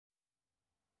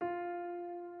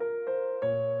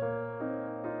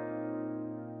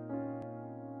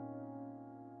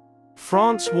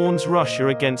France warns Russia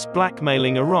against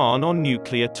blackmailing Iran on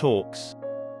nuclear talks.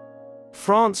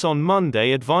 France on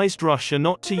Monday advised Russia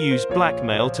not to use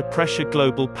blackmail to pressure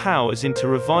global powers into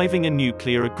reviving a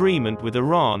nuclear agreement with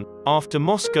Iran, after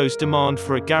Moscow's demand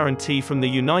for a guarantee from the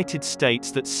United States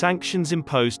that sanctions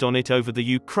imposed on it over the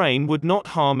Ukraine would not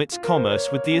harm its commerce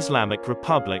with the Islamic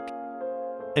Republic.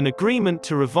 An agreement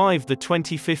to revive the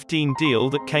 2015 deal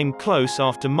that came close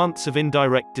after months of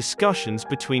indirect discussions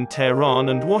between Tehran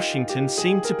and Washington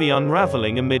seemed to be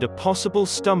unraveling amid a possible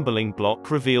stumbling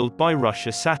block revealed by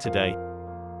Russia Saturday.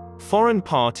 Foreign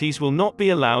parties will not be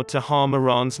allowed to harm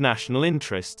Iran's national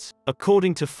interests,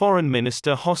 according to Foreign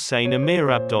Minister Hossein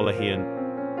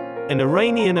Amirabdollahian. An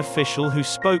Iranian official who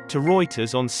spoke to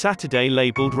Reuters on Saturday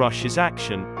labeled Russia's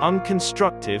action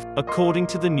unconstructive, according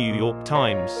to the New York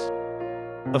Times.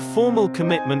 A formal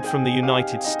commitment from the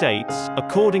United States,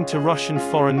 according to Russian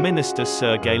Foreign Minister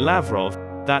Sergei Lavrov,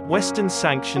 that Western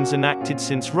sanctions enacted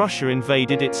since Russia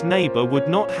invaded its neighbor would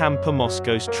not hamper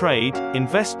Moscow's trade,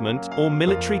 investment, or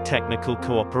military technical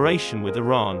cooperation with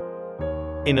Iran.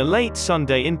 In a late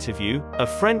Sunday interview, a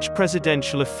French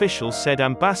presidential official said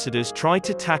ambassadors try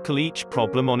to tackle each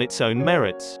problem on its own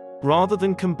merits, rather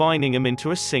than combining them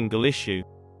into a single issue.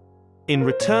 In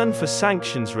return for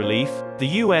sanctions relief,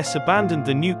 the US abandoned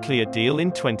the nuclear deal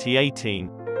in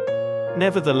 2018.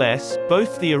 Nevertheless,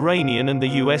 both the Iranian and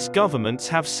the US governments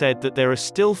have said that there are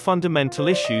still fundamental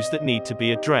issues that need to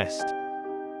be addressed.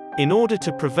 In order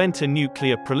to prevent a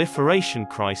nuclear proliferation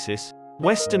crisis,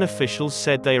 Western officials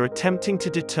said they are attempting to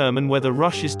determine whether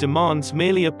Russia's demands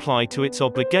merely apply to its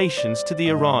obligations to the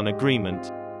Iran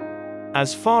agreement.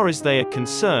 As far as they are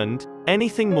concerned,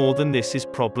 anything more than this is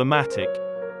problematic.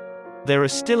 There are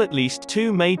still at least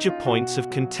two major points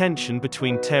of contention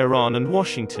between Tehran and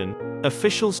Washington,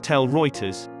 officials tell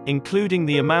Reuters, including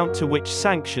the amount to which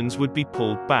sanctions would be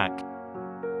pulled back.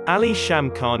 Ali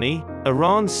Shamkhani,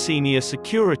 Iran's senior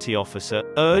security officer,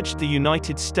 urged the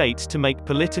United States to make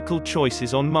political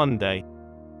choices on Monday.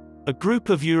 A group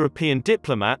of European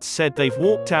diplomats said they've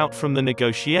walked out from the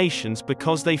negotiations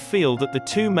because they feel that the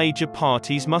two major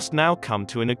parties must now come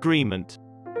to an agreement.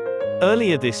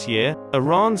 Earlier this year,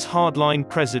 Iran's hardline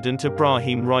President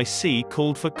Ebrahim Raisi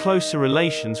called for closer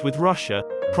relations with Russia,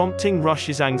 prompting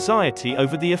Russia's anxiety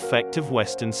over the effect of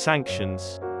Western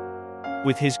sanctions.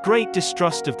 With his great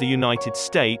distrust of the United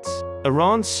States,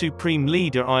 Iran's supreme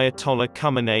leader Ayatollah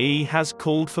Khamenei has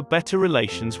called for better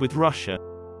relations with Russia.